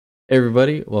Hey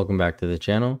everybody, welcome back to the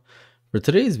channel. For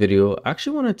today's video, I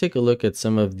actually want to take a look at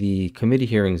some of the committee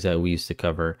hearings that we used to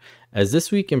cover, as this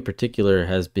week in particular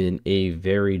has been a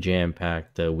very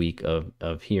jam-packed week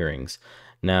of hearings.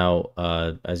 Now,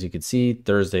 as you can see,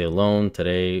 Thursday alone,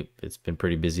 today, it's been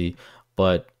pretty busy.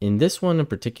 But in this one in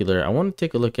particular, I want to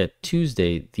take a look at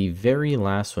Tuesday, the very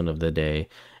last one of the day.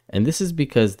 And this is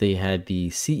because they had the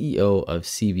CEO of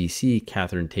CBC,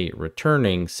 Catherine Tate,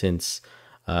 returning since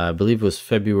I believe it was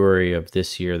February of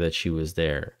this year that she was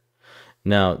there.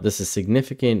 Now, this is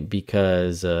significant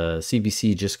because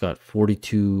CBC just got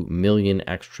 42 million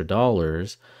extra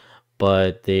dollars,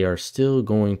 but they are still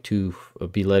going to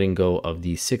be letting go of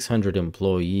the 600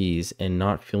 employees and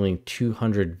not filling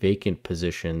 200 vacant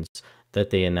positions that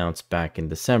they announced back in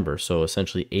December. So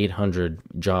essentially 800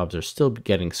 jobs are still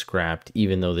getting scrapped,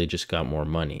 even though they just got more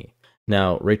money.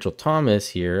 Now, Rachel Thomas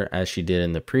here, as she did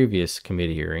in the previous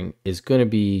committee hearing, is going to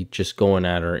be just going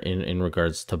at her in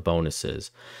regards to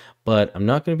bonuses. But I'm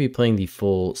not going to be playing the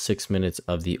full 6 minutes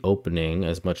of the opening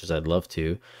as much as I'd love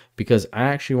to, because I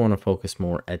actually want to focus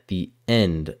more at the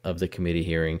end of the committee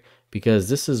hearing, because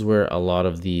this is where a lot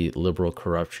of the liberal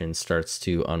corruption starts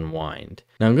to unwind.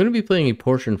 Now, I'm going to be playing a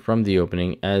portion from the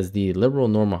opening, as the liberal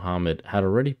Noor Mohammed had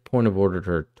already point of ordered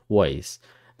her twice.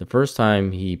 The first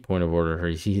time he point of ordered her,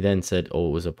 he then said, oh,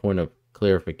 it was a point of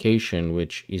clarification,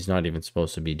 which he's not even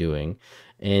supposed to be doing.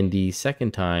 And the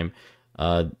second time,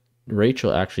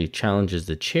 Rachel actually challenges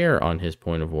the chair on his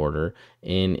point of order,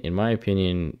 and in my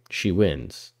opinion, she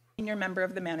wins. Senior member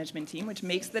of the management team, which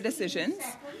makes the decisions,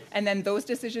 and then those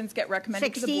decisions get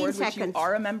recommended to the board, which you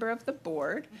are a member of the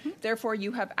board. Therefore,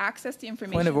 you have access to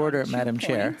information. Point of order, Madam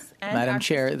Chair. Madam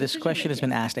Chair, this question has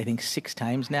been asked, I think, 6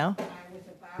 times now.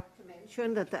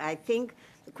 That I think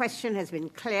the question has been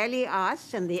clearly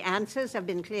asked and the answers have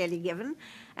been clearly given,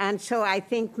 and so I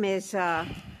think Ms.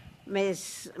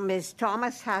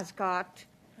 Thomas has got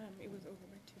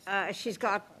she's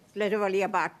got literally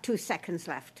about 2 seconds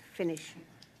left. Finish.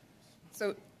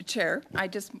 So, Chair, I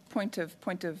just point of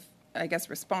I guess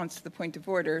response to the point of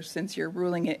order, since you're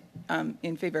ruling it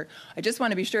in favor. I just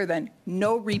want to be sure then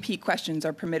no repeat questions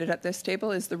are permitted at this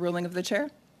table is the ruling of the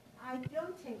chair. I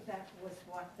don't think that was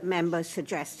what the member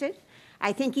suggested.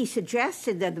 I think he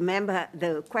suggested that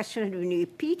the question had been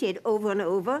repeated over and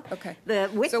over. Okay. The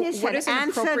witness had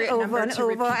answered over and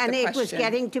over, and it was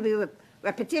getting to be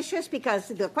repetitious because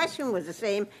the question was the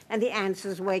same and the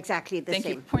answers were exactly the same.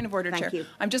 Thank you. Point of order, Chair. You.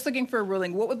 I'm just looking for a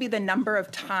ruling. What would be the number of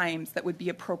times that would be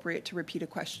appropriate to repeat a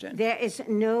question? There is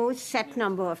no set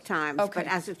number of times, but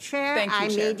as a chair, I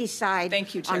may decide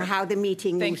on how the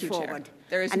meeting moves forward.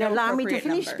 There is and no allow me to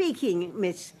finish number. speaking,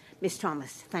 Ms.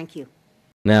 Thomas. Thank you.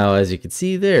 Now, as you can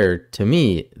see there, to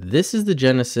me, this is the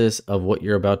genesis of what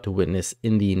you're about to witness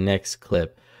in the next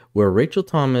clip, where Rachel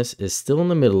Thomas is still in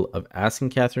the middle of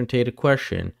asking Catherine Tate a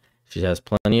question. She has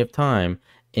plenty of time,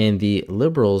 and the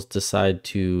Liberals decide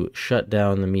to shut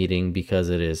down the meeting because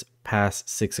it is past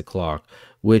 6 o'clock,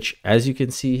 which, as you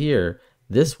can see here,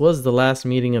 this was the last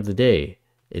meeting of the day.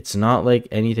 It's not like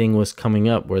anything was coming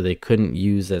up where they couldn't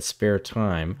use that spare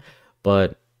time,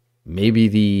 but maybe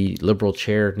the Liberal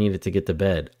chair needed to get to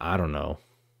bed. I don't know.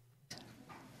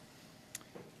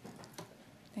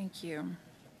 Thank you.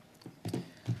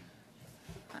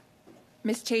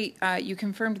 Ms. Tate, you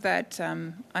confirmed that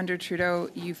under Trudeau,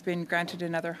 you've been granted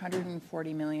another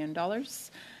 $140 million.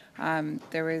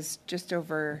 There was just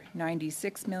over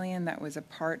 $96 million that was a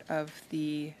part of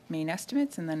the main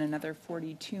estimates, and then another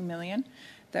 $42 million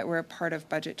that were a part of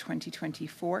Budget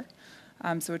 2024.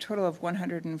 So a total of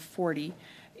 $140.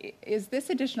 Is this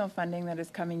additional funding that is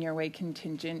coming your way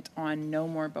contingent on no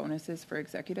more bonuses for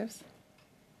executives?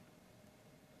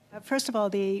 First of all,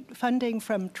 the funding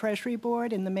from Treasury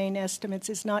Board in the main estimates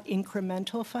is not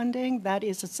incremental funding. That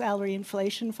is a salary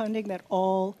inflation funding that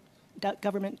all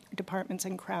government departments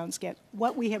and crowns get.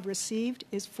 What we have received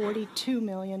is $42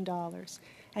 million,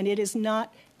 and it is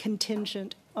not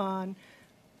contingent on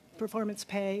performance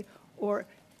pay, or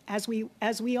as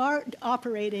we are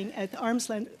operating at the arm's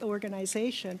length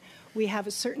organization, we have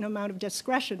a certain amount of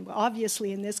discretion.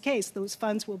 Obviously, in this case, those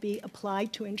funds will be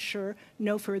applied to ensure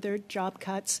no further job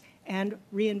cuts and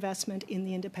reinvestment in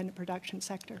the independent production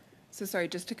sector. So sorry,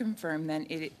 just to confirm then,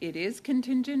 it is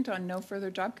contingent on no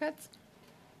further job cuts?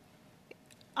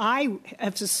 I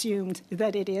have assumed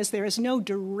that it is. There is no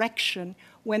direction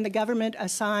when the government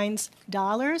assigns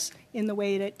dollars in the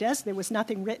way that it does. There was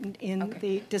nothing written in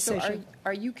the decision. So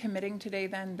are you committing today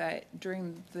then that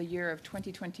during the year of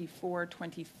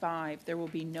 2024-25 there will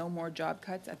be no more job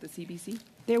cuts at the CBC?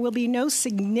 There will be no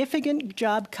significant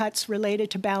job cuts related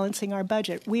to balancing our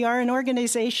budget. We are an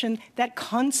organization that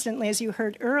constantly, as you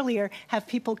heard earlier, have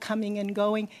people coming and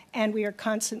going, and we are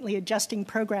constantly adjusting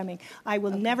programming. I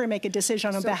will never make a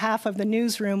decision on behalf of the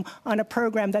newsroom on a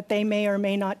program that they may or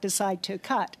may not decide to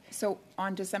cut. So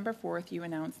on December 4th, you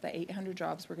announced that 800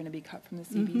 jobs were going to be cut from the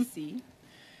CBC.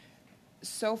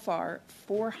 So far,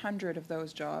 400 of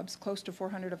those jobs, close to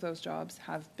 400 of those jobs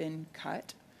have been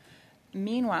cut.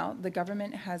 Meanwhile, the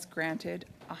government has granted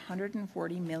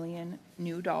 $140 million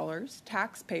new dollars,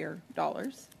 taxpayer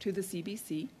dollars, to the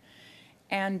CBC,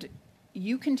 and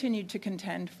you continued to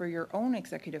contend for your own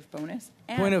executive bonus.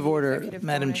 And Point of order, executive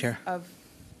Madam bonus Chair.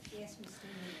 Yes,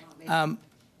 Mr. Mohammed.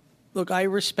 Look, I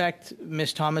respect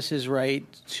Ms. Thomas's right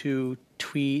to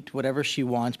tweet whatever she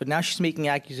wants, but now she's making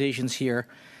accusations here,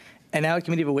 and now a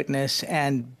committee of a witness,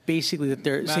 and basically that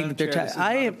they're saying that they're.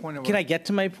 Can I get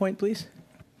to my point, please?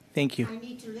 Thank you. I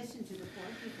need to listen to the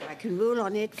point before I can rule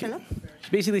on it, Philip. She's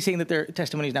basically saying that their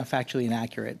testimony is now factually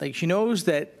inaccurate. Like, she knows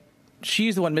that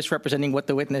she's the one misrepresenting what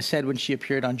the witness said when she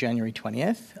appeared on January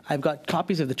 20th. I've got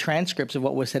copies of the transcripts of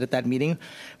what was said at that meeting,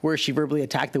 where she verbally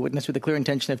attacked the witness with the clear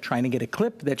intention of trying to get a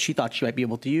clip that she thought she might be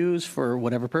able to use for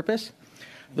whatever purpose.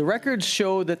 The records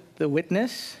show that the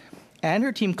witness and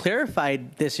her team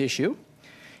clarified this issue,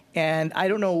 and I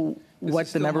don't know what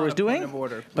the member was doing,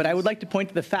 but I would like to point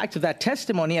to the facts of that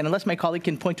testimony, and unless my colleague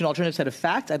can point to an alternative set of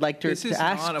facts, I'd like to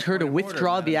ask her to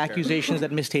withdraw the accusations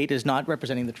that Ms. Tate is not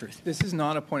representing the truth. This is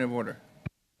not a point of order.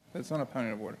 That's not a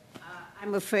point of order.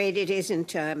 I'm afraid it isn't,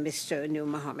 Mr. Nur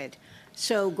Mohammed.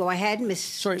 So go ahead, Ms.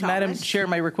 Sorry, Thomas. Madam Chair,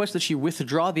 my request that she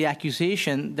withdraw the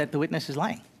accusation that the witness is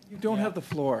lying. You don't have the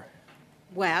floor.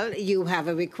 Well, you have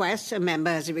a request. A member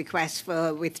has a request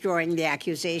for withdrawing the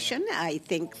accusation. I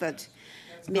think that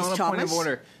Ms. Not a Thomas. point of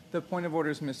order. The point of order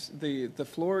is the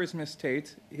floor is Ms.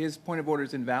 Tate. His point of order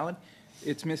is invalid.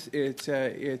 It's Ms.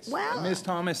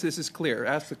 Thomas. This is clear.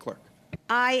 Ask the clerk.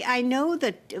 I know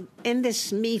that in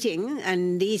this meeting,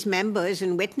 and these members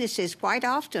and witnesses quite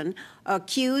often are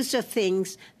accused of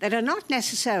things that are not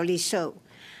necessarily so.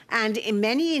 And in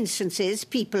many instances,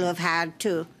 people have had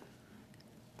to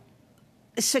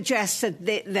suggest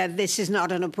that this is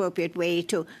not an appropriate way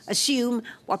to assume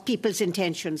what people's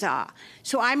intentions are.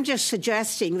 So I'm just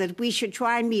suggesting that we should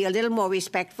try and be a little more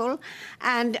respectful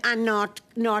and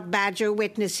not badger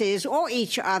witnesses or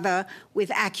each other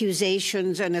with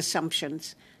accusations and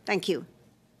assumptions. Thank you.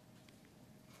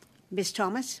 Ms.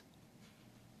 Thomas?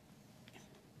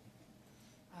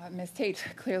 Ms. Tate,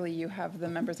 clearly you have the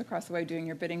members across the way doing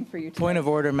your bidding for you today. Point of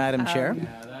order, Madam Chair.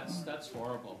 Yeah, that's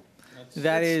horrible.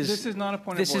 This is not a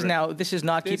point of order. This is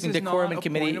not keeping decorum in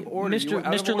committee.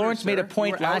 Mr. Lawrence made a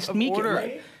point last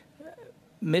meeting.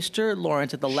 Mr.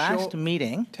 Lawrence at the last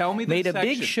meeting made a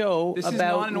big show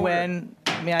about when.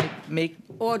 May I make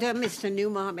order? Mr.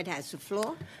 Nur Mohammed has the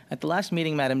floor. At the last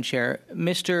meeting, Madam Chair,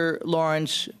 Mr.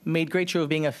 Lawrence made great show of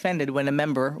being offended when a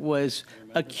member was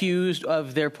accused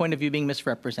of their point of view being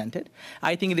misrepresented.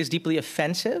 I think it is deeply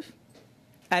offensive,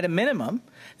 at a minimum,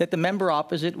 that the member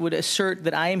opposite would assert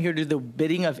that I am here to do the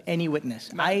bidding of any witness.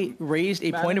 I raised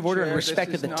a point of order in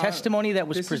respect of the testimony that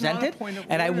was presented,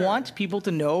 and I want people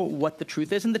to know what the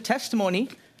truth is. And the testimony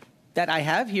that I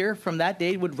have here from that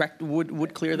day would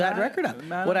clear that record up.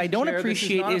 What I don't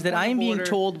appreciate is that I am being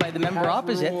told by the member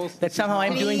opposite that somehow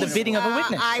I'm doing the bidding of a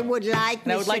witness. I would like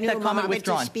Mr. Nur Mohammed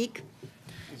to speak.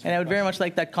 And I would very much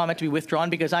like that comment to be withdrawn,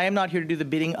 because I am not here to do the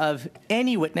bidding of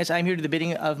any witness. I'm here to do the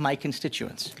bidding of my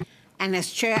constituents. And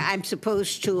as chair, I'm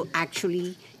supposed to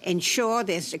actually ensure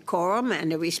there's decorum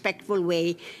and a respectful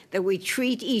way that we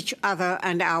treat each other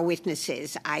and our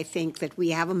witnesses. I think that we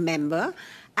have a member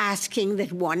asking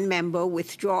that one member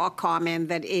withdraw a comment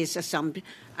that is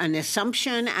an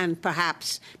assumption and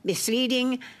perhaps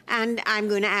misleading, and I'm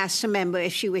going to ask the member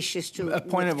if she wishes to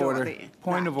point of order.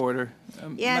 Point of order.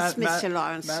 Yes, Mr.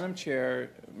 Lawrence. Madam Chair,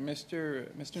 Mr.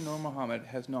 Nur Mohammed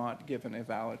has not given a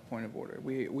valid point of order.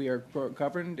 We are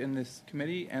governed in this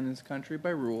committee and this country by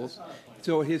rules,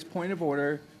 so his point of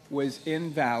order was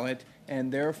invalid,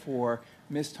 and therefore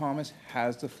Ms. Thomas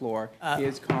has the floor.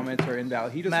 His comments are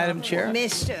invalid. He does Madam Chair.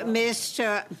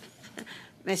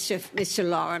 Mr.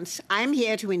 Lawrence, I'm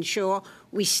here to ensure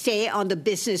we stay on the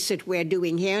business that we're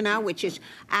doing here now, which is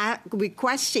asking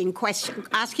questions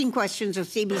of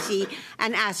CBC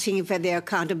and asking for their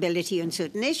accountability on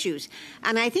certain issues.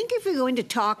 And I think if we're going to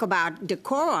talk about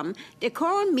decorum,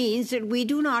 decorum means that we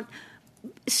do not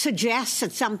suggests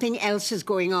that something else is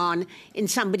going on in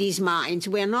somebody's minds.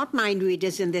 We're not mind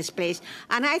readers in this place.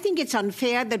 And I think it's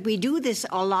unfair that we do this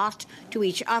a lot to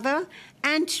each other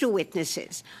and to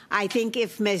witnesses. I think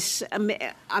if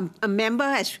a member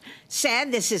has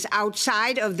said this is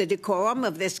outside of the decorum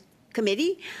of this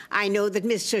committee, I know that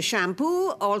Mr.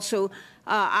 Shampoo also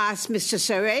asked Mr.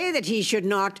 Saray that he should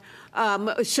not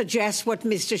suggest what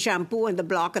Mr. Shampoo and the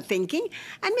bloc are thinking.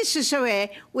 And Mr. Saray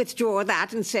withdrew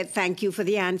that and said, thank you for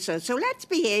the answer. So let's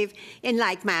behave in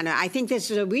like manner. I think this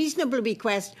is a reasonable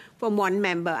request from one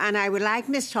member. And I would like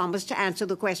Ms. Thomas to answer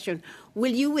the question.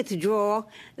 Will you withdraw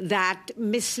that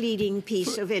misleading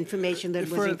piece of information that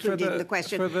was included in the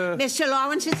question? Mr.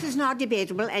 Lawrence, this is not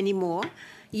debatable anymore.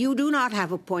 You do not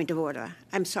have a point of order.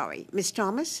 I'm sorry. Ms.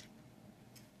 Thomas?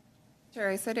 Chair,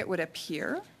 I said it would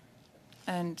appear,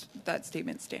 and that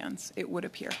statement stands. It would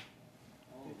appear.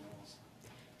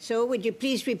 So would you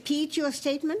please repeat your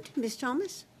statement, Ms.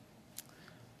 Thomas?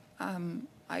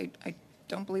 I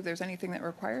don't believe there's anything that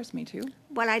requires me to.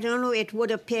 Well, I don't know. It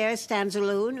would appear stands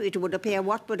alone. It would appear.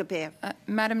 What would appear?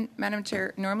 Madam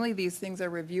Chair, normally these things are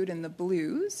reviewed in the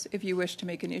blues if you wish to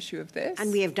make an issue of this.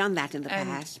 And we have done that in the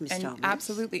past, Ms. Thomas.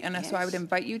 Absolutely. And so I would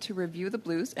invite you to review the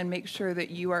blues and make sure that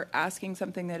you are asking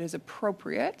something that is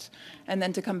appropriate and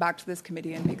then to come back to this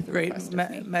committee and make the request of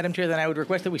me. Madam Chair, then I would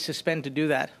request that we suspend to do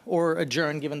that or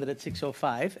adjourn, given that it's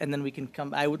 6:05, and then we can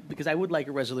come. Because I would like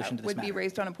a resolution to this Would matter. be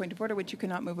raised on a point of order, which you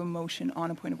cannot move a motion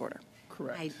on a point of order.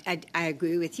 Correct. I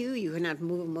agree with you. You cannot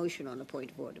move a motion on a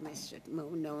point of order, Mr.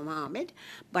 Noor Mohammed.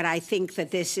 But I think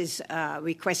that this is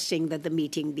requesting that the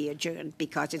meeting be adjourned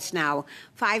because it's now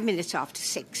 5 minutes after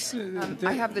 6.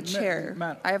 I have the chair.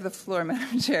 I have the floor,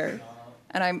 Madam Chair.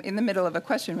 And I'm in the middle of a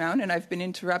question round, and I've been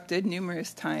interrupted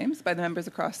numerous times by the members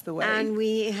across the way. And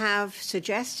we have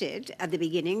suggested at the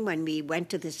beginning, when we went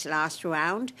to this last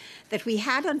round, that we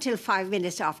had until 5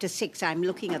 minutes after 6. I'm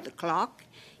looking at the clock.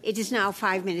 It is now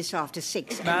 5 minutes after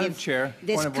 6. Madam Chair,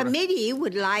 this point of order. committee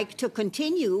would like to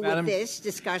continue with this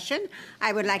discussion,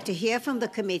 I would like to hear from the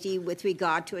committee with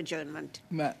regard to adjournment.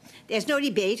 There's no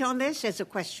debate on this. There's a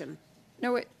question.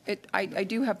 No, I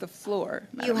do have the floor,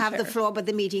 Madam You have Chair. the floor, but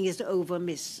the meeting is over,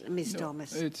 Ms.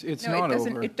 Thomas. It's No, not it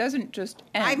doesn't. over. It doesn't just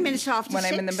end 5 minutes after when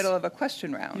I'm in the 6. middle of a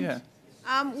question round. Yeah.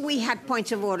 We had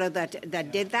points of order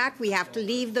that did that. We have to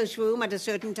leave this room at a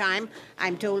certain time,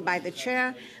 I'm told by the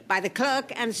chair, by the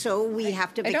clerk, and so we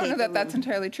have to I vacate don't know that the that's room.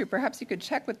 entirely true. Perhaps you could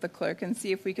check with the clerk and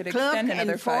see if we could Clerk, extend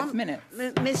another inform- 5 minutes.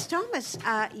 Ms. Thomas,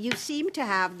 you seem to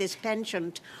have this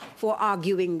penchant for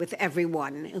arguing with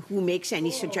everyone who makes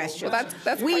any suggestions. Well,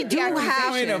 that's we quite the do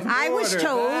accusation. have. I was Order.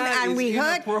 told, That and is we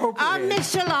heard. inappropriate.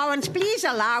 Mr. Lawrence, please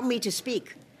allow me to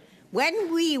speak.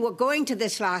 When we were going to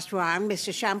this last round,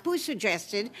 Mr. Shampoo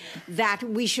suggested that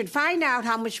we should find out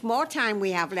how much more time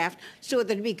we have left so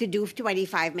that we could do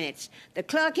 25 minutes. The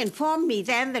clerk informed me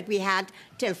then that we had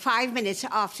till 5 minutes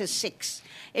after 6.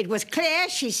 It was clear.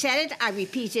 She said it. I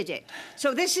repeated it.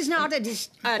 So this is not a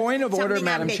Point of order,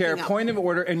 something I'm Madam Chair. making up. Point of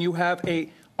order, and you have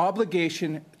a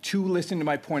obligation to listen to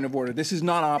my point of order. This is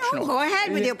not optional. go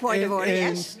ahead with your point of order,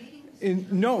 yes.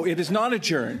 No, it is not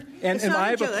adjourned. It's And not I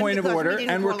have a adjourned point of because we order, didn't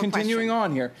and we're call a continuing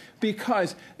question. on here.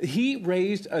 Because he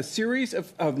raised a series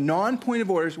of non-point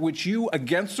of orders, which you,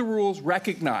 against the rules,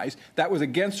 recognize. That was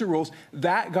against the rules.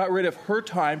 That got rid of her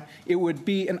time. It would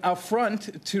be an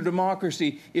affront to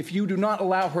democracy if you do not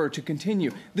allow her to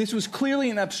continue. This was clearly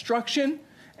an obstruction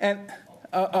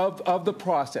of the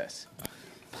process.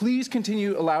 Please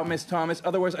continue to allow Ms. Thomas.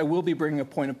 Otherwise, I will be bringing a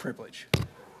point of privilege.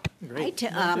 Right.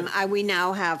 We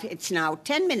now have, it's now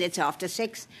 10 minutes after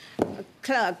 6.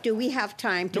 Clerk, do we have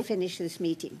time to finish this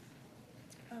meeting?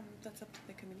 That's up to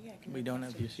the committee. I can We don't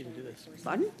have the UC to do this.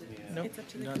 Pardon? No, It's up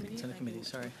to the no, committee. it's on the committee.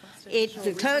 Sorry.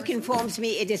 The clerk informs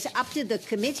me it is up to the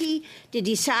committee to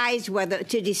decide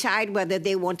whether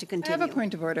they want to I continue. have a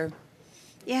point of order.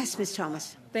 Yes, Ms.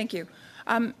 Thomas. Thank you.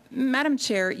 Madam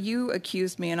Chair, you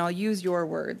accused me, and I'll use your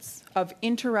words, of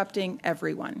interrupting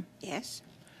everyone. Yes.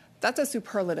 That's a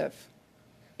superlative.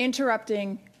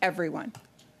 Interrupting everyone,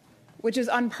 which is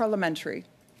unparliamentary.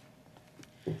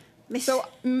 So,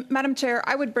 Madam Chair,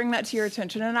 I would bring that to your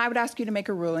attention, and I would ask you to make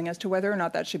a ruling as to whether or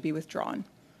not that should be withdrawn.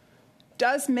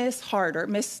 Does Ms.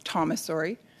 Thomas,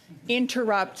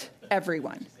 interrupt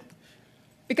everyone?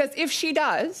 Because if she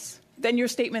does, then your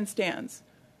statement stands.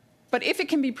 But if it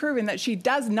can be proven that she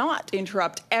does not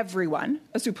interrupt everyone,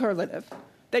 a superlative,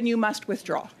 then you must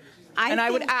withdraw.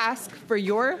 I would ask for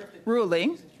your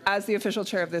ruling as the official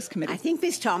chair of this I committee. think,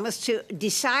 Ms. Thomas, to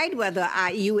decide whether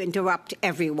you interrupt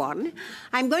everyone,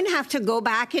 I'm going to have to go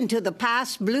back into the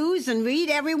past blues and read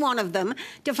every one of them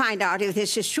to find out if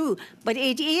this is true. But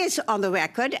it is on the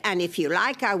record, and if you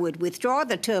like, I would withdraw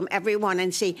the term everyone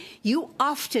and say you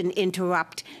often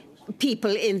interrupt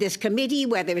people in this committee,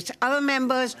 whether it's other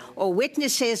members or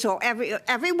witnesses or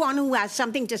everyone who has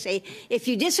something to say. If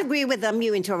you disagree with them,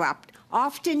 you interrupt.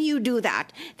 Often you do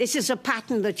that. This is a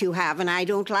pattern that you have, and I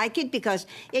don't like it because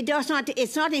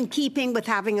it's not in keeping with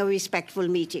having a respectful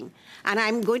meeting. And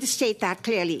I'm going to state that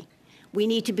clearly. We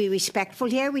need to be respectful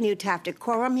here. We need to have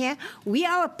decorum here. We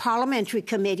are a parliamentary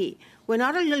committee. We're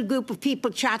not a little group of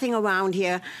people chatting around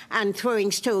here and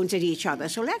throwing stones at each other.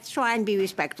 So let's try and be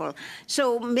respectful.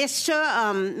 So,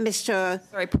 Mr.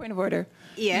 Sorry, point of order.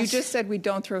 Yes. You just said we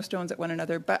don't throw stones at one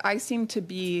another, but I seem to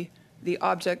be the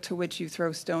object to which you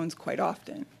throw stones quite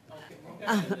often.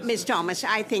 Ms. Thomas,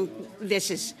 I think this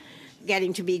is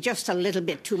getting to be just a little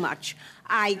bit too much.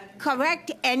 I correct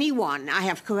anyone. I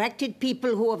have corrected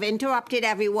people who have interrupted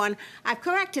everyone. I've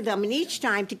corrected them, and each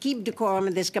time to keep decorum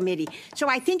in this committee. So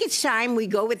I think it's time we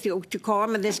go with the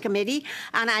decorum in this committee,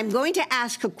 and I'm going to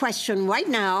ask a question right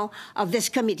now of this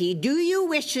committee. Do you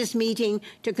wish this meeting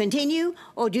to continue,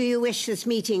 or do you wish this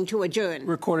meeting to adjourn?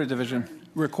 Recorded division.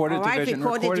 Recorded All right, division.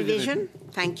 recorded division.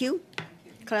 Thank you.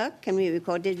 Clerk, can we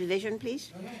record the division,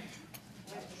 please?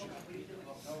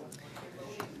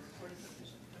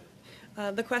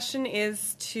 The question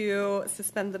is to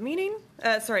suspend the meeting,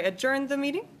 adjourn the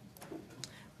meeting.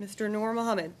 Mr. Noor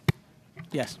Mohammed.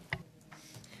 Yes.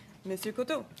 Monsieur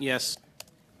Coteau. Yes.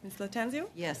 Ms. Latanzio.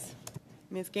 Yes.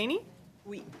 Ms. Gainey.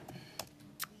 Oui.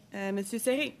 Monsieur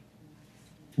Serré.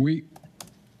 Oui.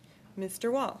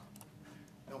 Mr. Wall.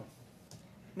 No.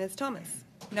 Ms. Thomas.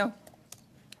 No.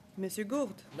 Monsieur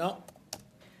Gourde. No.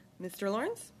 Mr.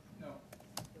 Lawrence. No.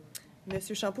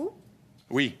 Monsieur Champoux.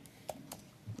 Oui.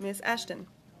 Ms. Ashton.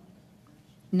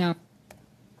 No.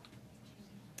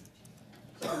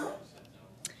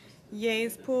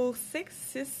 Yeas pour 6,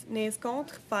 6 nays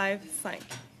contre, 5, 5.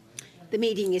 The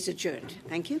meeting is adjourned.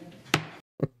 Thank you.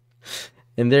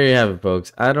 And there you have it,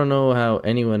 folks. I don't know how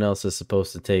anyone else is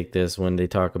supposed to take this when they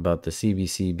talk about the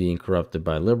CBC being corrupted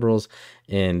by liberals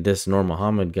and this Noor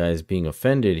Mohammed guy is being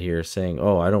offended here saying,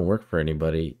 oh, I don't work for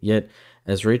anybody. Yet,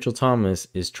 as Rachel Thomas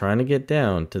is trying to get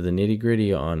down to the nitty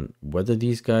gritty on whether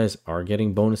these guys are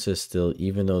getting bonuses still,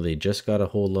 even though they just got a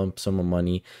whole lump sum of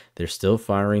money, they're still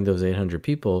firing those 800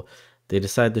 people. They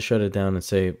decide to shut it down and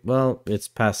say, well, it's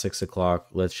past 6 o'clock.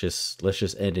 Let's just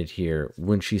end it here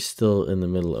when she's still in the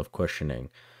middle of questioning.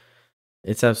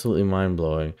 It's absolutely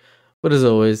mind-blowing. But as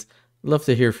always, love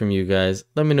to hear from you guys.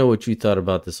 Let me know what you thought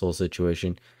about this whole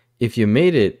situation. If you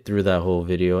made it through that whole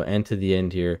video and to the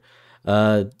end here,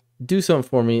 do something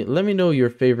for me. Let me know your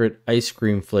favorite ice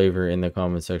cream flavor in the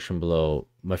comment section below.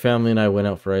 My family and I went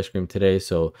out for ice cream today,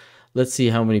 so let's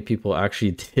see how many people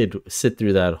actually did sit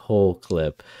through that whole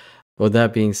clip. With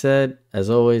that being said, as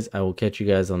always, I will catch you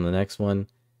guys on the next one,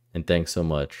 and thanks so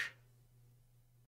much.